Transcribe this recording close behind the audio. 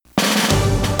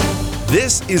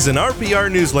This is an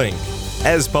RPR News Link.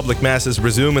 As public masses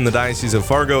resume in the Diocese of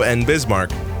Fargo and Bismarck,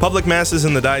 public masses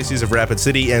in the Diocese of Rapid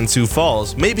City and Sioux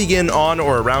Falls may begin on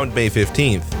or around May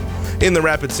 15th. In the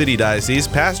Rapid City Diocese,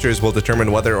 pastors will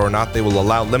determine whether or not they will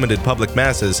allow limited public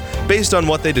masses based on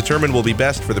what they determine will be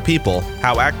best for the people,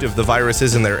 how active the virus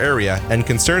is in their area, and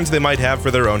concerns they might have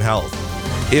for their own health.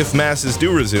 If masses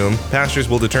do resume, pastors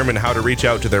will determine how to reach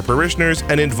out to their parishioners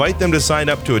and invite them to sign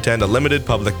up to attend a limited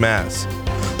public mass.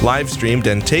 Live-streamed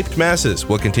and taped masses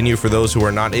will continue for those who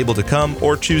are not able to come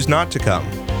or choose not to come.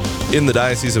 In the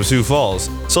Diocese of Sioux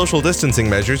Falls, social distancing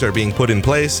measures are being put in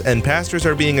place and pastors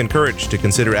are being encouraged to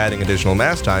consider adding additional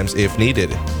mass times if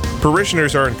needed.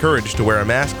 Parishioners are encouraged to wear a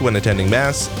mask when attending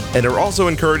Mass and are also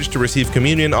encouraged to receive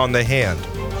communion on the hand.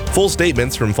 Full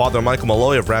statements from Father Michael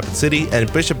Malloy of Rapid City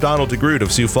and Bishop Donald DeGroot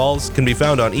of Sioux Falls can be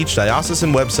found on each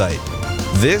diocesan website.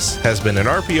 This has been an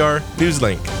RPR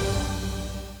Newslink.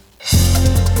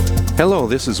 Hello,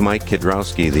 this is Mike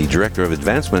Kidrowski, the Director of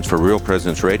Advancement for Real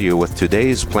Presence Radio with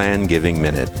today's Plan Giving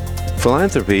Minute.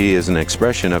 Philanthropy is an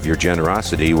expression of your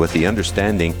generosity with the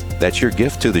understanding that your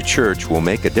gift to the church will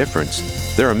make a difference.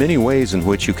 There are many ways in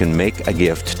which you can make a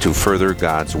gift to further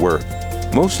God's work.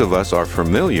 Most of us are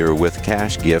familiar with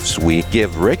cash gifts we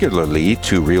give regularly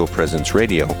to Real Presence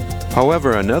Radio.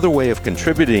 However, another way of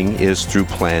contributing is through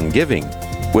plan giving,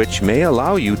 which may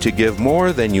allow you to give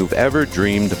more than you've ever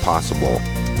dreamed possible.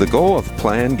 The goal of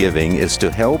plan giving is to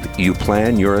help you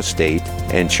plan your estate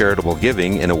and charitable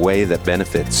giving in a way that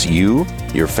benefits you,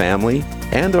 your family,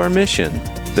 and our mission.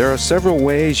 There are several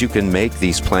ways you can make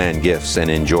these planned gifts and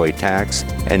enjoy tax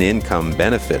and income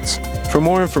benefits. For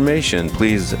more information,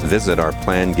 please visit our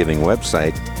plan giving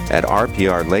website at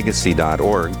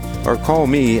rprlegacy.org or call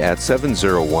me at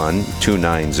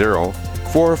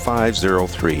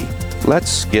 701-290-4503.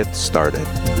 Let's get started.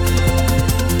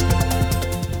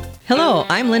 Hello,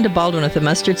 I'm Linda Baldwin with the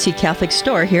Mustard Seed Catholic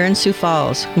Store here in Sioux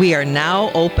Falls. We are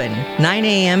now open 9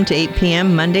 a.m. to 8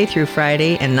 p.m. Monday through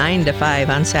Friday and 9 to 5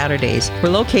 on Saturdays.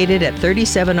 We're located at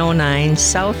 3709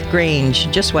 South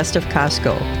Grange, just west of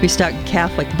Costco. We stock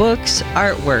Catholic books,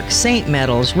 artwork, saint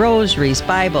medals, rosaries,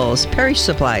 Bibles, parish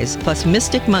supplies, plus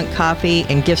Mystic Monk coffee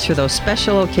and gifts for those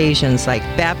special occasions like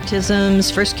baptisms,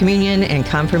 First Communion, and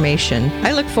confirmation.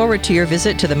 I look forward to your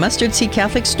visit to the Mustard Seed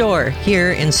Catholic Store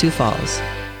here in Sioux Falls.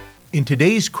 In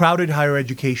today's crowded higher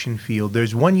education field,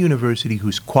 there's one university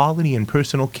whose quality and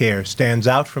personal care stands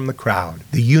out from the crowd,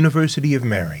 the University of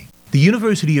Mary. The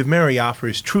University of Mary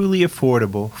offers truly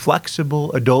affordable,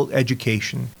 flexible adult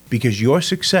education because your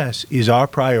success is our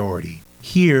priority.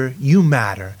 Here, you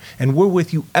matter, and we're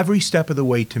with you every step of the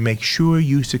way to make sure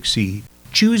you succeed.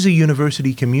 Choose a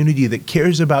university community that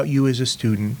cares about you as a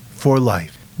student for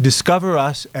life. Discover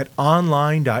us at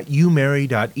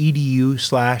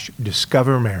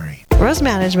online.umary.edu/discovermary. Rose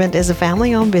Management is a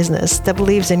family-owned business that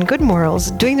believes in good morals,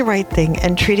 doing the right thing,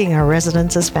 and treating our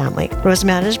residents as family. Rose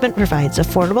Management provides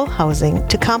affordable housing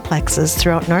to complexes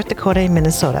throughout North Dakota and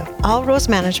Minnesota. All Rose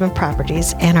Management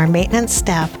properties and our maintenance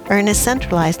staff are in a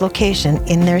centralized location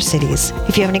in their cities.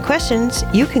 If you have any questions,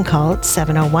 you can call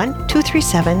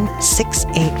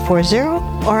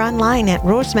 701-237-6840 or online at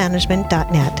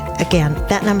rosemanagement.net. Again,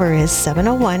 that number is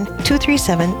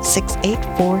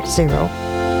 701-237-6840.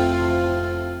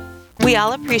 We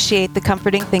all appreciate the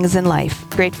comforting things in life: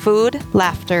 great food,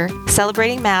 laughter,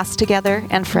 celebrating Mass together,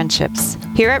 and friendships.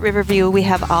 Here at Riverview, we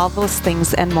have all those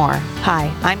things and more.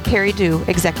 Hi, I'm Carrie Dew,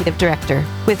 Executive Director.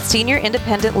 With senior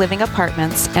independent living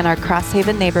apartments and our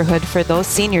Crosshaven neighborhood for those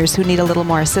seniors who need a little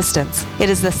more assistance, it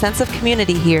is the sense of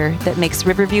community here that makes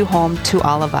Riverview home to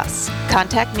all of us.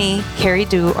 Contact me, Carrie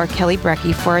Dew, or Kelly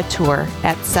Brecky for a tour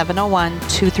at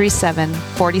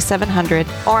 701-237-4700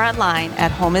 or online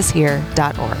at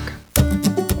homeishere.org.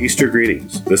 Easter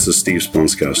greetings. This is Steve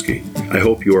Splonskowski. I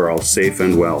hope you are all safe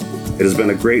and well. It has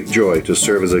been a great joy to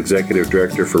serve as Executive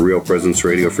Director for Real Presence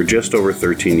Radio for just over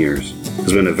 13 years. It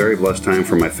has been a very blessed time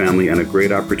for my family and a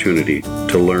great opportunity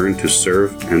to learn, to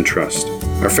serve, and trust.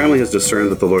 Our family has discerned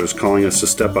that the Lord is calling us to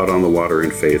step out on the water in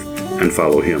faith and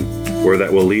follow Him. Where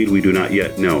that will lead, we do not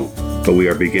yet know, but we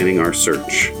are beginning our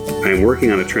search. I am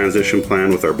working on a transition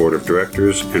plan with our Board of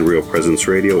Directors, and Real Presence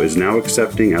Radio is now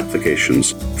accepting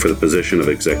applications for the position of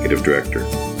Executive Director.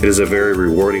 It is a very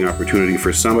rewarding opportunity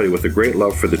for somebody with a great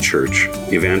love for the church,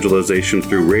 evangelization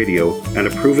through radio, and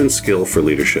a proven skill for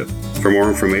leadership. For more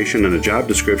information and a job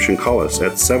description, call us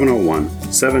at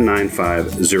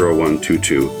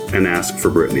 701-795-0122 and ask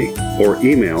for Brittany, or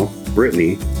email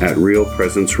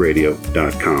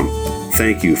brittany@realpresenceradio.com.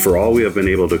 Thank you for all we have been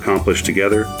able to accomplish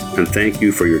together, and thank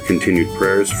you for your continued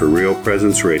prayers for Real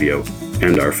Presence Radio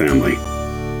and our family.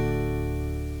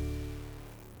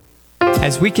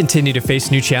 As we continue to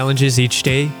face new challenges each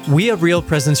day, we at Real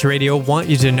Presence Radio want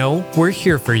you to know we're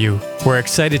here for you. We're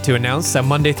excited to announce that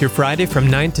Monday through Friday from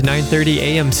 9 to 9:30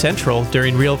 a.m. Central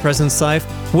during Real Presence Live,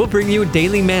 we'll bring you a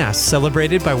daily Mass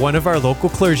celebrated by one of our local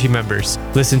clergy members.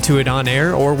 Listen to it on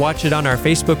air or watch it on our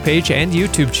Facebook page and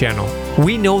YouTube channel.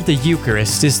 We know the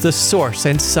Eucharist is the source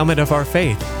and summit of our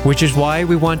faith, which is why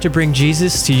we want to bring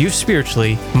Jesus to you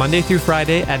spiritually Monday through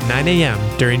Friday at 9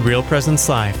 a.m. during Real Presence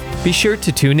Live. Be sure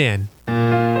to tune in.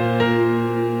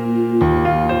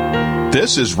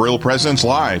 This is Real Presence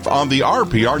Live on the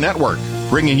RPR Network,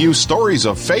 bringing you stories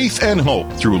of faith and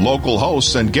hope through local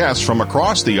hosts and guests from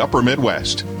across the upper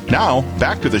Midwest. Now,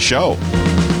 back to the show.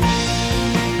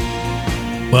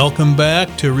 Welcome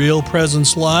back to Real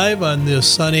Presence Live on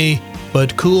this sunny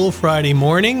but cool Friday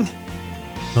morning.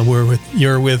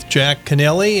 You're with Jack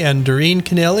Kennelly and Doreen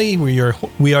Kennelly.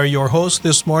 We are your hosts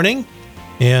this morning,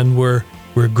 and we're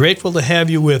grateful to have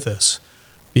you with us.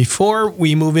 Before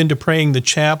we move into praying the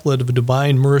Chaplet of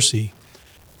Divine Mercy,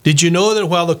 did you know that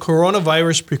while the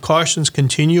coronavirus precautions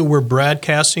continue, we're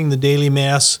broadcasting the daily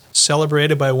Mass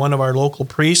celebrated by one of our local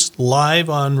priests live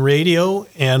on radio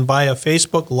and via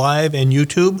Facebook Live and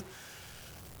YouTube?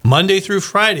 Monday through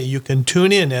Friday, you can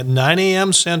tune in at 9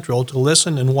 a.m. Central to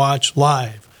listen and watch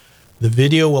live. The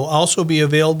video will also be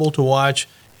available to watch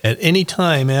at any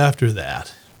time after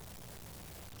that.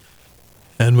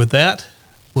 And with that,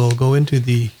 we'll go into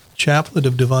the Chaplet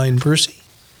of Divine Mercy.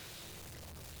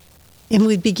 And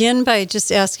we begin by just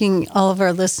asking all of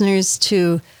our listeners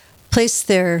to place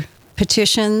their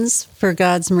petitions for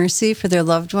God's mercy for their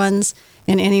loved ones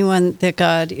and anyone that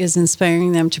God is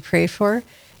inspiring them to pray for.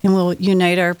 And we'll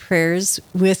unite our prayers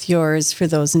with yours for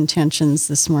those intentions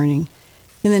this morning.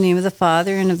 In the name of the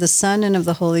Father, and of the Son, and of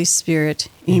the Holy Spirit.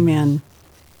 Amen.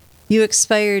 You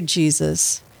expired,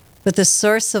 Jesus, but the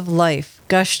source of life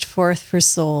gushed forth for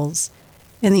souls,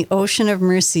 and the ocean of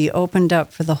mercy opened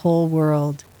up for the whole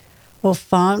world. O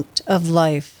fount of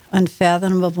life,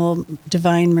 unfathomable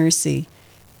divine mercy,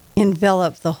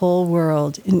 envelop the whole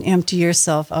world and empty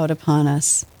yourself out upon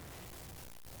us.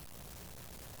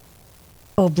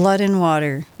 O blood and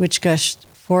water, which gushed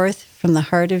forth from the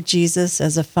heart of Jesus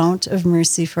as a fount of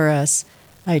mercy for us,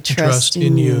 I trust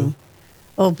in you.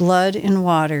 O blood and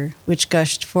water, which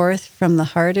gushed forth from the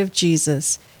heart of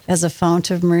Jesus as a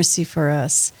fount of mercy for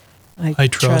us, I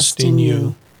trust in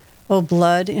you. O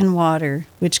blood and water,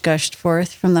 which gushed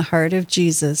forth from the heart of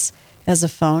Jesus as a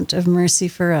fount of mercy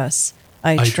for us,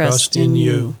 I trust in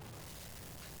you.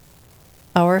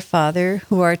 Our Father,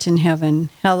 who art in heaven,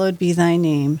 hallowed be thy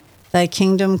name. Thy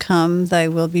kingdom come, thy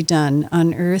will be done,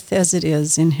 on earth as it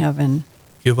is in heaven.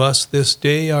 Give us this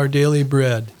day our daily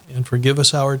bread, and forgive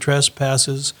us our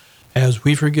trespasses, as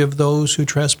we forgive those who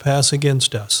trespass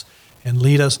against us. And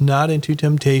lead us not into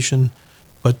temptation,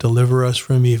 but deliver us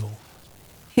from evil.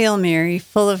 Hail Mary,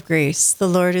 full of grace, the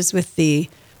Lord is with thee.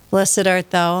 Blessed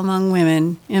art thou among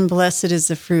women, and blessed is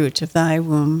the fruit of thy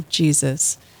womb,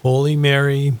 Jesus. Holy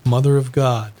Mary, Mother of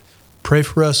God, pray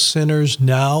for us sinners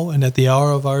now and at the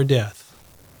hour of our death.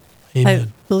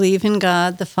 Amen. I believe in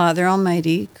God, the Father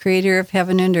Almighty, creator of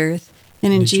heaven and earth,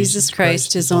 and in Jesus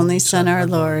Christ, his only Son, our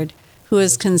Lord, who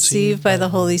was conceived by the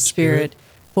Holy Spirit,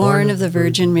 born of the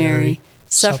Virgin Mary,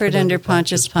 suffered under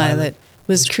Pontius Pilate,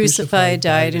 was crucified,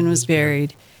 died, and was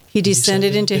buried. He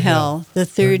descended into hell. The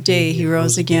third day he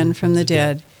rose again from the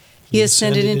dead. He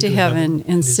ascended into heaven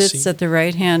and sits at the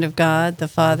right hand of God, the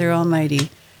Father Almighty.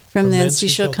 From thence he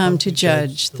shall come to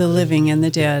judge the living and the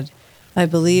dead. I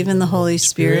believe in the Holy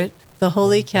Spirit, the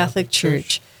Holy Catholic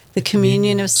Church, the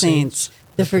communion of saints,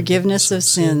 the forgiveness of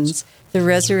sins, the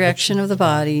resurrection of the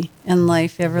body, and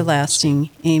life everlasting.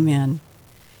 Amen.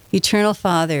 Eternal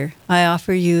Father, I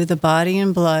offer you the body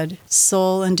and blood,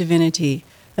 soul and divinity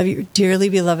of your dearly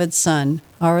beloved Son,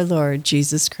 our Lord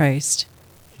Jesus Christ.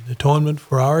 In atonement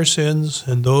for our sins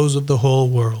and those of the whole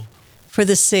world. For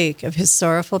the sake of his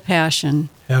sorrowful passion,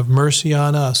 have mercy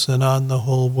on us and on the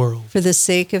whole world. For the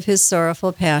sake of his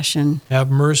sorrowful passion,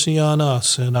 have mercy on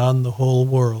us and on the whole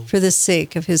world. For the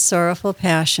sake of his sorrowful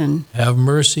passion, have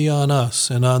mercy on us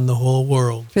and on the whole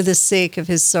world. For the sake of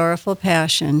his sorrowful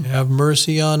passion, have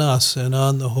mercy on us and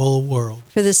on the whole world.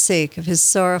 For the sake of his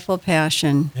sorrowful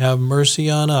passion, have mercy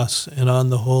on us and on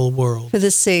the whole world. For the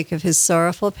sake of his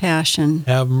sorrowful passion,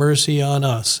 have mercy on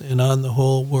us and on the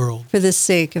whole world. For the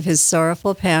sake of his sorrowful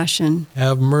sorrowful passion,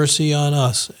 have mercy on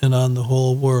us and on the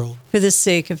whole world. for the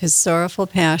sake of his sorrowful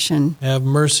passion, Have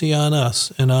mercy on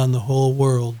us and on the whole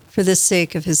world. for the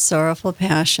sake of his sorrowful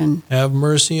passion, Have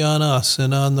mercy on us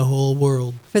and on the whole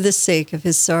world. for the sake of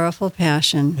his sorrowful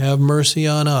passion. Have mercy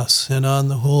on us and on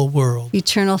the whole world.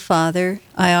 Eternal Father,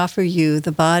 I offer you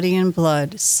the body and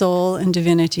blood, soul and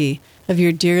divinity of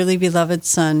your dearly beloved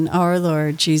Son, our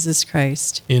Lord Jesus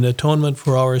Christ, In atonement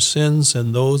for our sins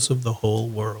and those of the whole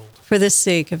world. for the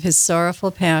sake of his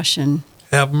sorrowful passion,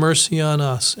 Have mercy on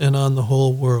us and on the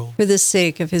whole world. for the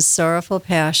sake of his sorrowful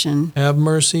passion, Have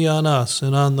mercy on us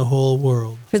and on the whole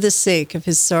world. for the sake of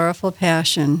his sorrowful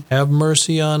passion, Have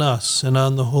mercy on us and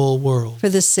on the whole world. for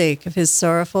the sake of his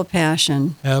sorrowful passion,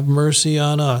 Have mercy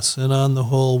on us and on the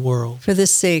whole world. for the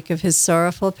sake of his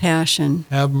sorrowful passion,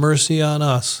 Have mercy on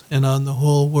us and on the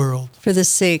whole world. for the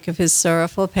sake of his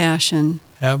sorrowful passion,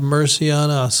 Have mercy on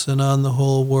us and on the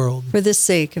whole world. for the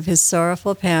sake of his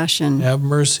sorrowful passion, Have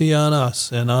mercy on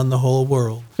us and on the whole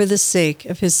world. for the sake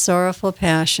of his sorrowful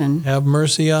passion, Have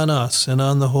mercy on us and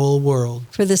on the whole world.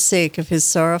 for the sake of his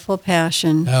sorrowful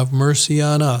passion, Have mercy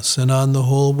on us and on the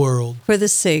whole world. for the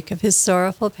sake of his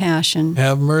sorrowful passion.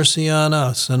 Have mercy on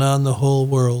us and on the whole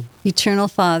world. Eternal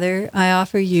Father, I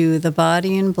offer you the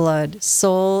body and blood,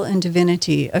 soul and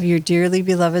divinity of your dearly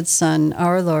beloved Son,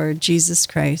 our Lord Jesus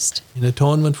Christ, In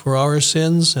atonement for our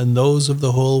sins and those of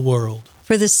the whole world.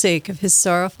 for the sake of his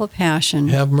sorrowful passion,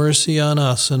 Have mercy on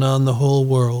us and on the whole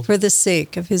world. for the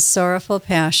sake of his sorrowful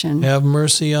passion, Have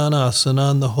mercy on us and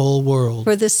on the whole world.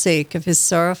 for the sake of his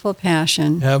sorrowful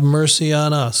passion, Have mercy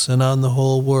on us and on the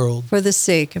whole world. for the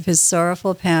sake of his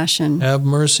sorrowful passion, Have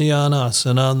mercy on us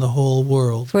and on the whole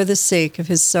world. for the sake of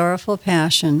his sorrowful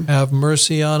passion, Have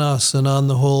mercy on us and on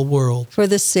the whole world. for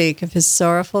the sake of his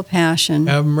sorrowful passion,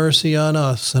 Have mercy on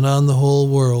us and on the whole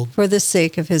world. for the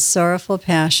sake of his sorrowful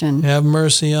passion, Have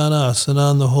mercy on us and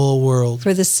on the whole world.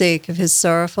 for the sake of his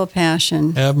sorrowful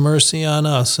passion, Have mercy on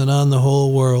us and on the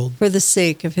whole world. for the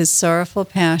sake of his sorrowful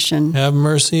passion, Have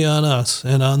mercy on us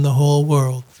and on the whole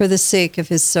world. for the sake of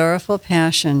his sorrowful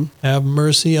passion. Have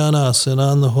mercy on us and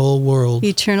on the whole world.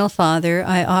 Eternal Father,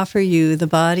 I offer you the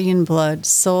body and blood,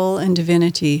 soul and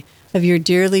divinity of your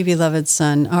dearly beloved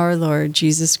Son, our Lord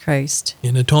Jesus Christ,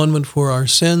 In atonement for our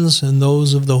sins and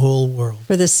those of the whole world.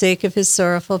 for the sake of his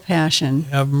sorrowful passion,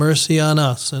 Have mercy on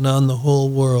us and on the whole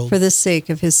world. for the sake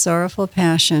of his sorrowful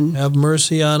passion, Have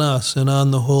mercy on us and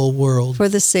on the whole world. for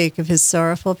the sake of his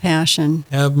sorrowful passion,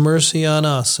 Have mercy on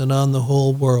us and on the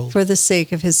whole world. for the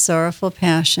sake of his sorrowful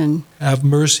passion, Have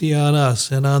mercy on us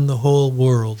and on the whole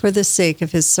world. for the sake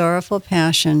of his sorrowful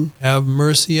passion, Have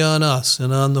mercy on us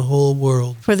and on the whole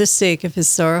world. for the sake of his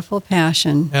sorrowful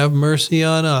passion, Have mercy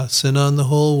on us and on the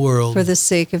whole world. for the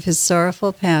sake of his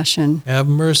sorrowful passion, Have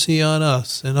mercy on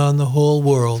us and on the whole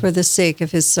world. for the sake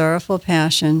of his sorrowful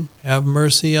passion, Have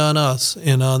mercy on us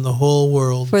and on the whole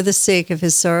world. for the sake of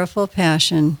his sorrowful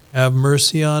passion, Have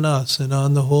mercy on us and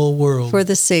on the whole world. for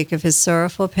the sake of his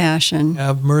sorrowful passion.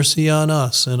 Have mercy on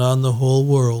us and on the whole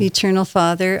world. Eternal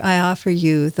Father, I offer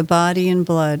you the body and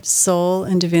blood, soul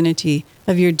and divinity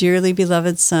of your dearly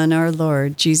beloved Son, our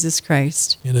Lord Jesus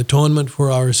Christ, In atonement for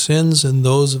our sins and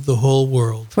those of the whole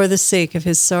world. for the sake of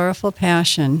his sorrowful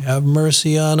passion, Have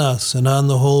mercy on us and on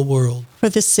the whole world. for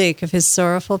the sake of his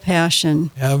sorrowful passion,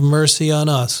 Have mercy on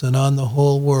us and on the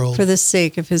whole world. for the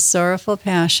sake of his sorrowful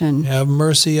passion, Have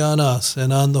mercy on us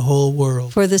and on the whole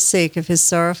world. for the sake of his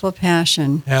sorrowful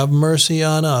passion, Have mercy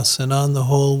on us and on the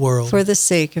whole world. for the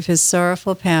sake of his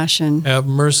sorrowful passion, Have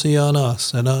mercy on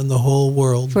us and on the whole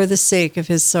world. for the sake of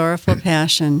his sorrowful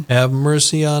passion, Have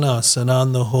mercy on us and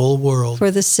on the whole world.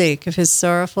 for the sake of his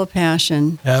sorrowful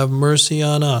passion, Have mercy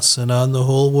on us and on the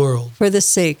whole world. for the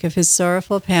sake of his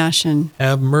sorrowful passion,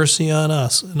 Have mercy on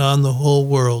us and on the whole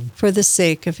world. for the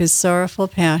sake of his sorrowful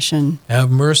passion, Have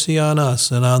mercy on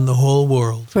us and on the whole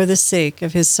world. for the sake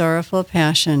of his sorrowful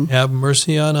passion. Have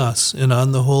mercy on us and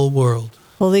on the whole world.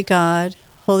 Holy God,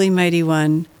 Holy Mighty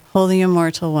One, Holy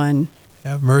Immortal One,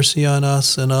 Have mercy on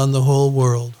us and on the whole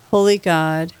world. Holy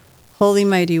God, Holy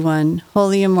Mighty One,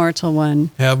 Holy Immortal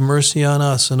One, Have mercy on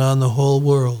us and on the whole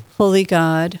world. Holy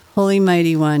God, Holy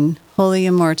Mighty One, Holy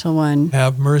Immortal One,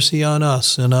 Have mercy on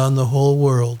us and on the whole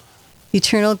world.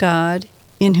 Eternal God,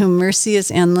 in whom mercy is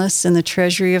endless and the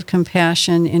treasury of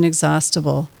compassion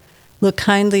inexhaustible, look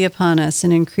kindly upon us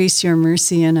and increase your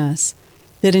mercy in us,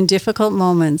 that in difficult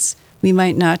moments we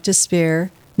might not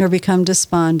despair nor become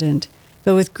despondent,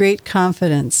 but with great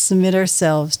confidence submit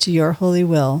ourselves to your holy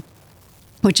will,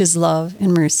 which is love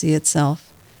and mercy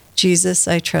itself. Jesus,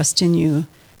 I trust in you.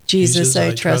 Jesus,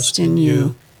 I trust in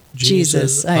you.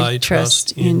 Jesus, I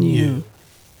trust in you.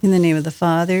 In the name of the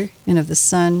Father, and of the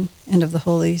Son, and of the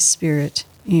Holy Spirit.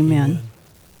 Amen.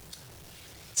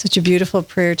 Such a beautiful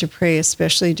prayer to pray,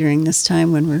 especially during this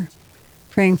time when we're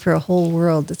praying for a whole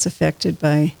world that's affected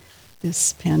by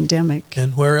this pandemic.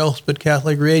 And where else but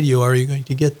Catholic Radio are you going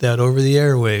to get that over the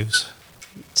airwaves?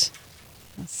 Right.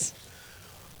 Yes.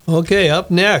 Okay,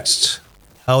 up next,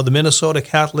 how the Minnesota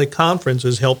Catholic Conference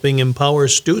is helping empower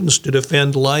students to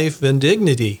defend life and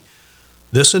dignity.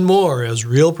 This and more as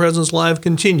Real Presence Live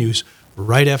continues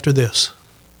right after this.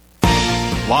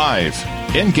 Live,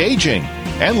 engaging,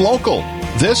 and local.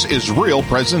 This is Real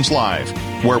Presence Live,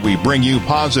 where we bring you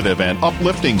positive and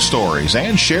uplifting stories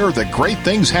and share the great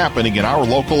things happening in our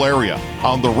local area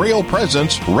on the Real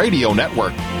Presence Radio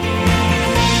Network.